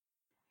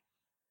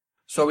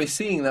So we're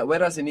seeing that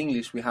whereas in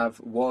English we have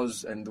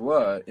was and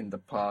were in the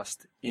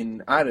past,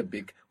 in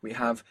Arabic we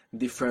have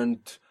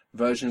different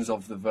versions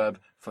of the verb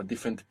for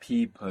different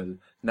people.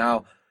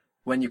 Now,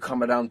 when you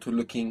come around to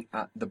looking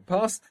at the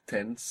past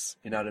tense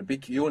in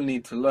Arabic, you will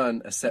need to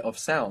learn a set of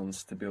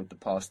sounds to build the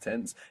past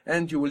tense,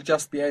 and you will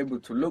just be able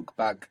to look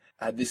back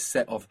at this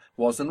set of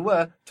was and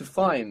were to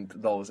find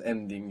those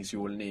endings you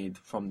will need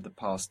from the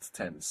past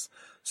tense.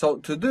 So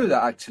to do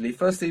that, actually,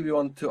 firstly we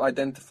want to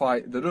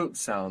identify the root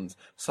sounds.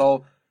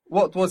 So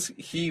what was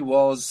he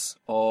was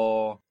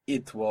or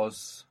it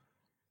was?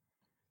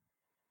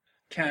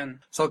 Can.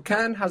 So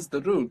can has the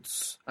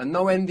roots and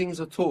no endings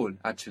at all,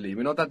 actually.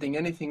 We're not adding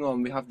anything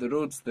on. We have the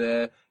roots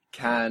there,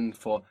 can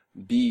for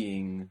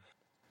being.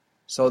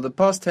 So the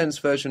past tense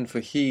version for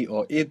he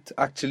or it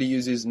actually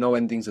uses no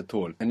endings at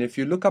all. And if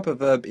you look up a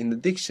verb in the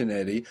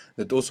dictionary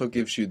that also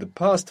gives you the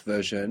past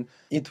version,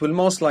 it will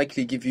most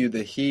likely give you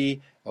the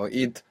he or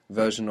it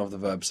version of the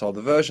verb. So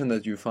the version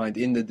that you find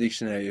in the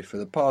dictionary for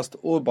the past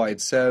all by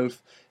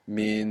itself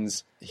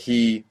means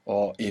he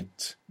or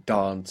it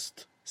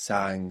danced,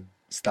 sang,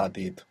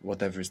 studied,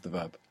 whatever is the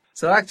verb.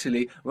 So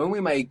actually, when we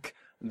make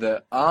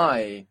the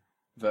I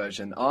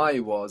version, I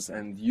was,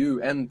 and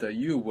you enter,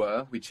 you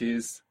were, which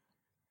is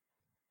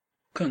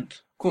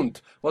Kunt.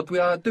 what we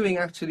are doing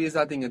actually is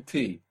adding a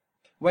T.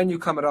 When you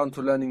come around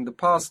to learning the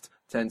past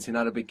tense in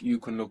Arabic, you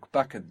can look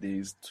back at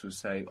these to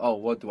say, oh,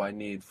 what do I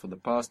need for the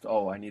past?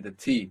 Oh, I need a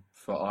T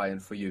for I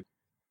and for you.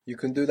 You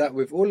can do that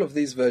with all of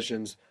these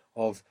versions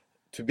of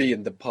to be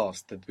in the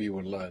past that we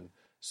will learn.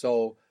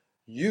 So,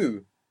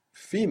 you,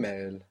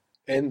 female,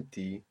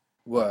 enti,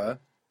 were,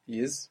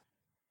 is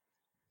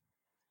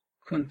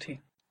Kunti.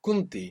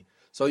 kunti.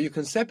 So you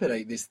can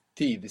separate this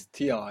T, this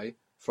TI,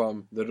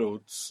 from the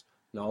roots,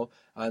 no,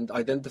 and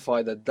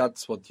identify that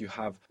that's what you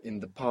have in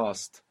the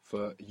past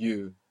for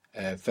you,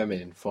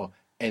 feminine, for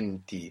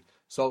enti.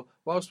 So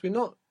whilst we're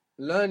not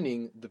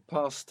learning the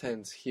past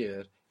tense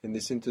here in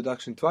this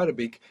introduction to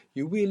Arabic,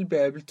 you will be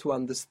able to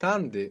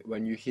understand it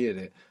when you hear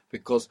it,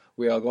 because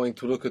we are going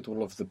to look at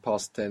all of the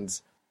past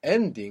tense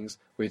endings,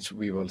 which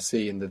we will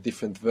see in the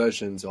different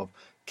versions of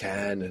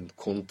can and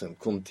kunt and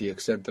kunti,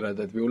 etc.,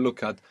 that we will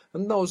look at,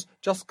 and those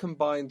just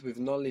combined with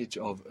knowledge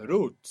of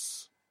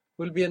roots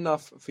will be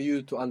enough for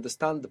you to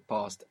understand the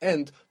past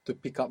and to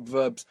pick up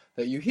verbs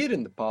that you hear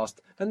in the past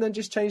and then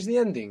just change the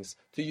endings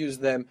to use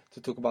them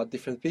to talk about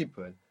different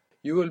people.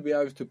 You will be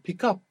able to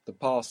pick up the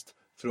past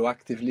through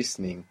active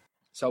listening.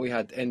 So we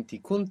had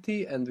enti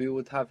kunti and we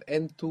would have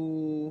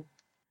entu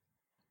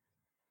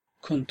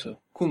Kuntu.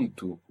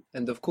 kuntu.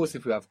 And of course,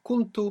 if we have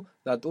kuntu,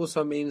 that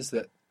also means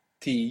that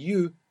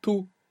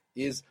tu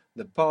is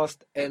the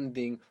past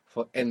ending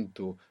for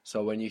entu.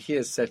 So when you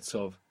hear sets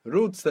of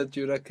roots that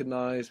you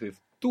recognize with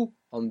tu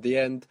on the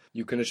end,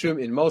 you can assume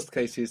in most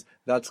cases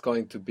that's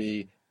going to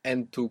be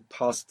entu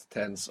past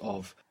tense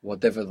of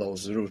whatever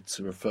those roots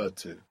refer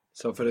to.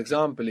 So for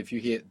example, if you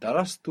hear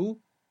darastu,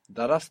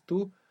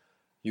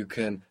 you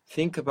can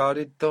think about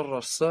it.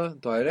 Darasa,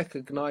 do I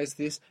recognize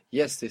this?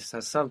 Yes, this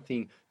has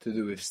something to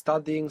do with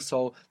studying.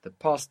 So the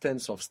past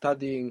tense of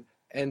studying,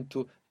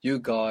 entu, you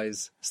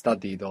guys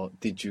studied, or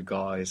did you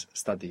guys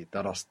study?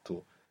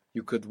 Darastu.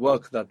 You could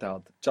work that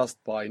out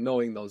just by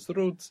knowing those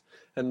roots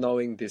and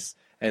knowing this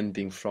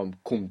ending from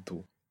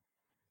kumtu.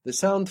 The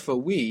sound for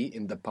we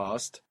in the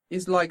past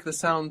is like the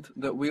sound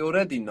that we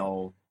already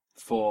know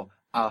for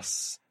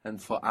us and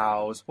for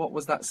ours. What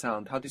was that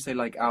sound? How do you say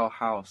like our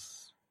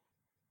house?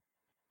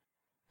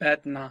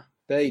 Badna.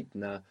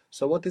 Beitna.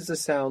 So what is the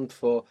sound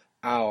for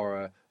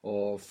our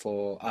or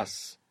for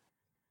us?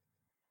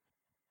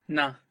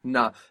 Na.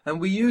 Na. And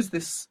we use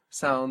this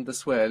sound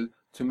as well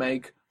to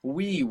make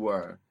we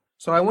were.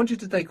 So I want you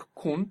to take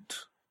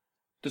kunt,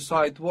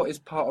 decide what is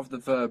part of the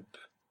verb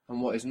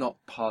and what is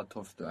not part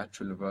of the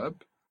actual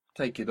verb.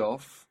 Take it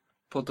off,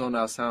 put on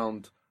our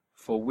sound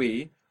for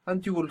we,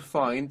 and you will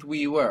find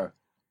we were.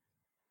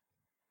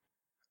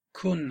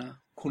 Kunna.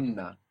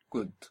 Kunna.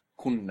 Good.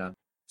 Kunna.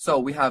 So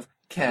we have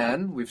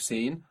can, we've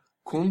seen,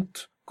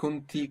 kunt,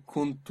 kunti,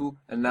 kuntu,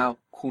 and now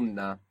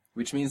kunna,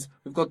 which means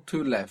we've got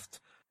two left.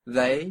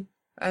 They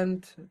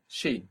and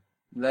she.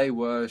 They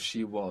were,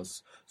 she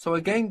was. So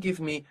again, give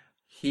me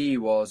he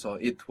was or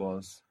it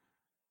was.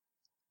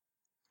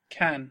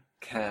 Can.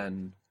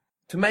 Can.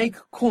 To make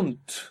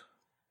kunt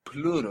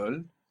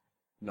plural,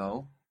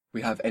 no,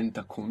 we have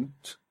enta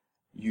kunt,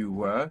 you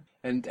were,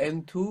 and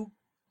entu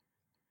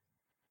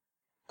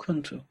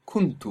Kuntu.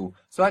 kuntu.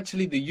 So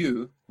actually the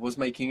you was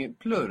making it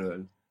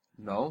plural.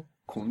 No,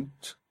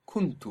 kunt,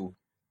 kuntu.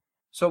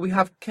 So we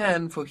have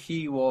can for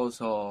he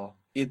was or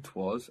it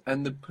was,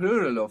 and the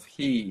plural of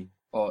he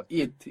or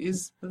it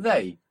is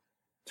they.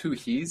 Two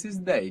he's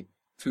is they.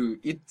 Two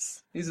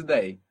it's is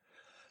they.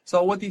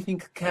 So what do you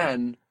think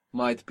can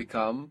might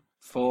become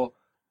for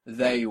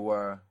they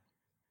were?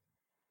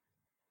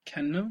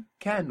 Kanu.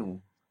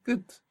 Kanu.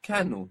 Good.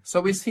 Kanu.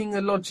 So we're seeing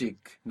a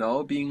logic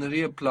now being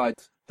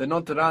reapplied. They're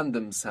not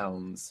random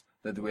sounds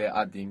that we're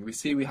adding. We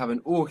see we have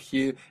an O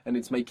here and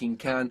it's making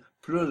can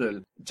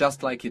plural,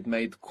 just like it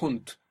made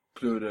kunt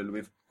plural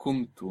with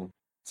kuntu.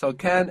 So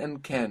كان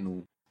and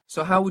كانوا.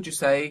 So how would you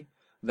say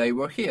they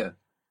were here?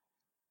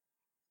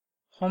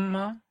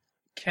 هما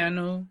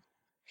كانوا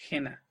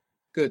هنا.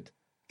 Good.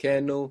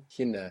 كانوا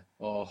هنا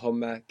or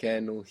هما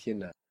كانوا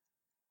هنا.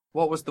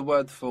 What was the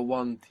word for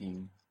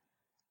wanting?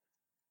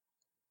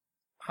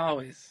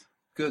 always.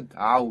 Good.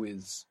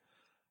 عاوز.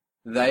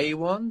 They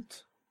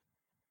want?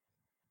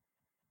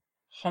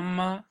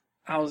 هما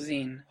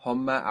عاوزين.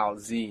 هما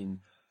عاوزين.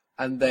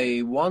 And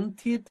they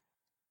wanted?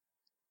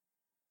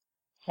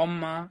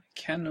 هما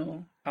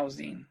كانوا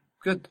عاوزين.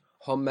 Good.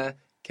 هما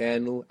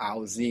كانوا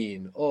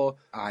عاوزين or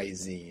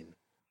عايزين.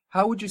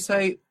 How would you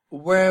say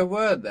where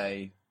were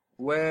they?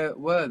 Where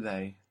were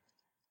they?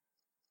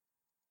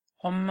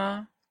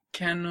 هما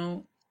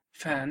كانوا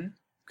فين.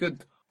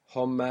 Good.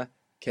 هما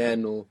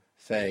كانوا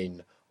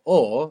فين.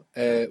 Or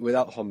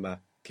without هما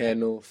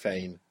كانوا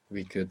فين.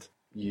 We could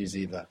use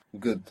either.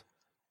 Good.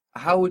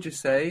 How would you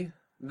say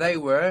they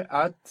were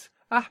at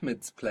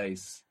Ahmed's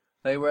place?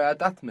 They were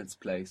at Ahmed's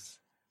place.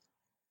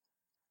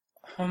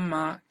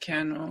 هما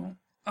كانوا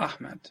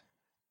أحمد.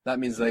 That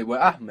means they were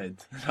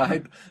Ahmed,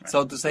 right?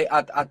 So to say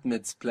at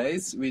Ahmed's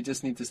place, we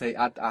just need to say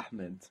at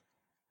Ahmed.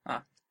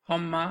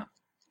 هما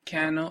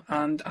كانوا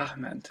عند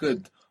أحمد.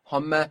 Good.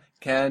 هما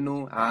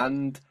كانوا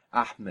عند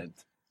Ahmed.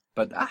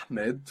 But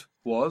Ahmed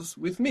was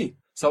with me.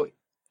 So,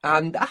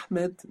 and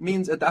Ahmed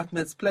means at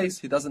Ahmed's place.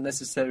 He doesn't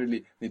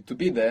necessarily need to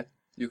be there.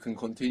 You can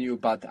continue,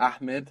 but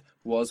Ahmed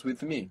was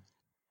with me.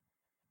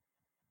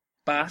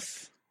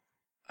 بس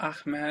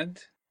أحمد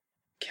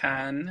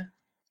كان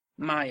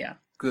معي.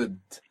 Good.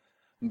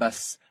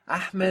 بس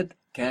Ahmed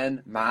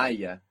كان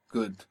معايا.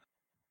 Good.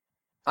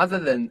 Other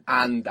than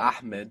and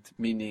Ahmed,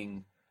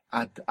 meaning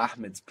at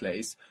Ahmed's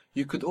place,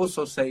 you could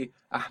also say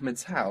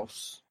Ahmed's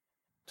house.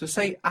 To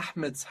say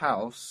Ahmed's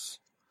house,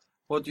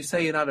 what you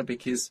say in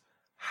Arabic is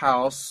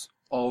house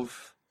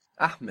of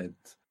Ahmed.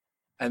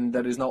 And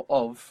there is no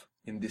of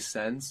in this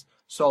sense.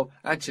 So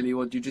actually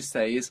what you just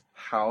say is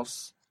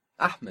house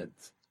Ahmed.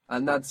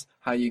 And that's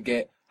how you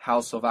get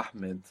house of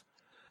Ahmed.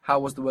 How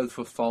was the word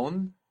for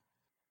phone?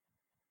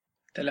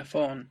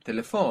 تلفون.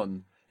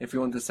 Telephone. If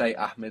you want to say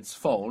Ahmed's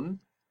phone,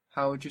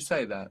 how would you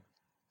say that?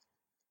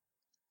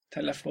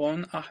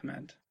 تلفون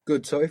أحمد.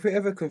 Good. So if we're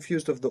ever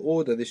confused of the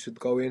order this should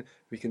go in,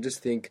 we can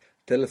just think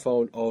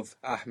telephone of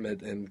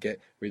Ahmed and get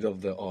rid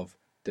of the of.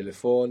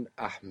 Telephone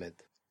Ahmed.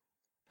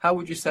 How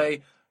would you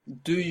say,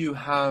 do you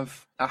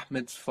have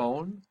Ahmed's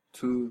phone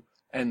to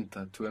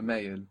enter to a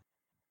mail?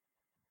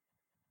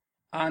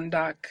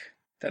 عندك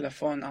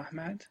تلفون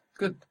أحمد.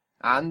 Good.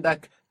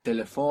 عندك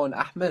تلفون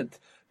أحمد.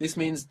 This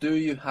means, do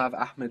you have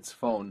Ahmed's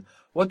phone?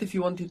 What if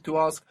you wanted to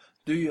ask,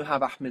 do you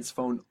have Ahmed's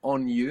phone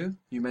on you?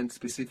 You meant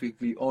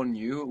specifically on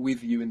you,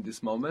 with you in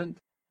this moment.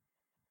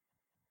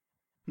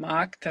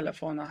 معك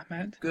تلفون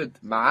أحمد. Good.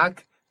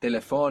 معك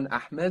تلفون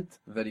أحمد.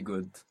 Very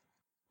good.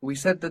 We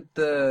said that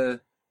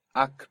the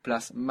ak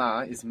plus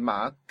ma is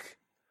mak.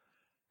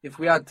 If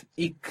we add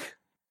ik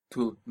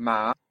to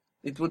ma,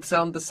 it would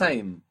sound the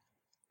same.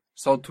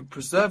 So to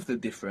preserve the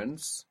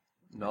difference,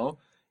 no,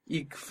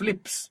 ik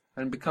flips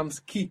and becomes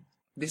ki.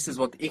 This is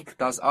what ik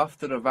does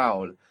after a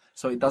vowel.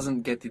 So it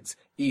doesn't get its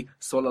I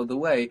swallowed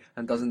away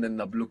and doesn't end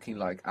up looking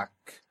like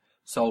ak.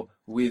 So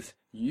with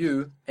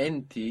you,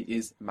 enti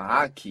is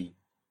maaki.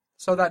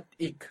 So that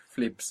ik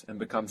flips and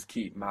becomes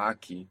ki,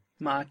 maaki.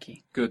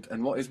 معكي. Good.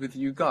 And what is with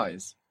you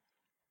guys?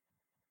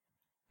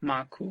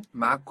 معكو.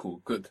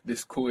 Maku. Good.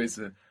 This ku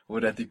is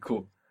already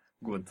ku.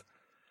 Good.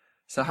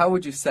 So how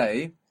would you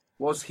say,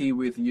 was he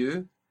with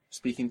you?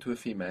 Speaking to a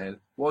female.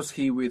 Was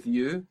he with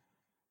you?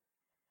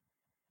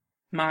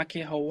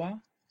 معكي هو.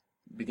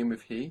 Begin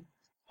with he.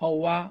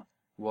 هو.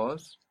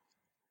 Was.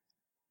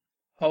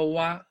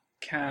 هو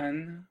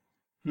كان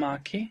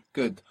معكي.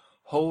 Good.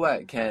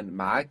 هو كان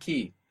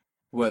معك.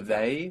 Were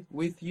they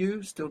with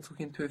you? Still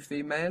talking to a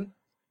female.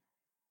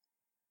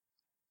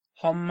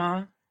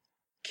 هما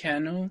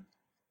كانوا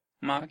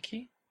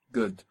معكي.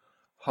 Good.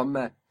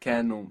 هما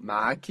كانوا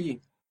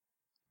معك.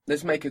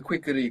 Let's make a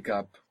quick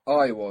recap.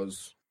 I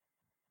was.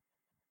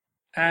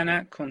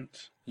 أنا كنت.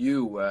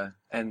 You were.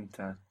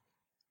 أنت.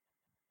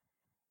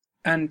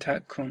 أنت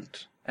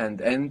كنت.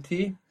 And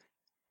أنتِ.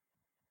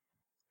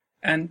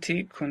 أنت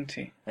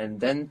كنتِ.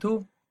 And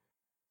أنتو.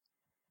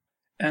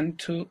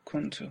 أنتوا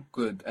كنتوا.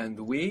 Good. And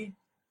we.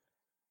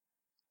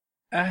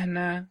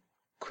 إحنا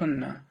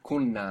كنا.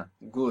 كنا.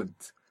 Good.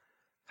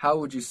 How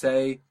would you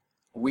say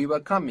we were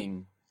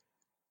coming?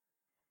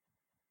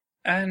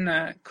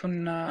 إحنا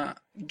كنا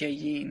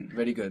جايين.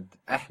 Very good.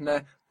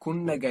 إحنا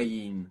كنا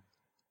جايين.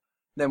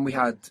 Then we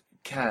had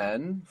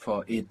can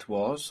for it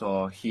was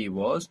or he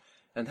was.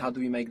 And how do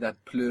we make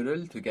that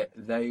plural to get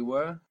they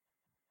were?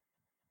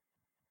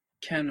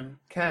 كانوا.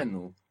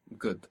 كانوا.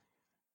 Good.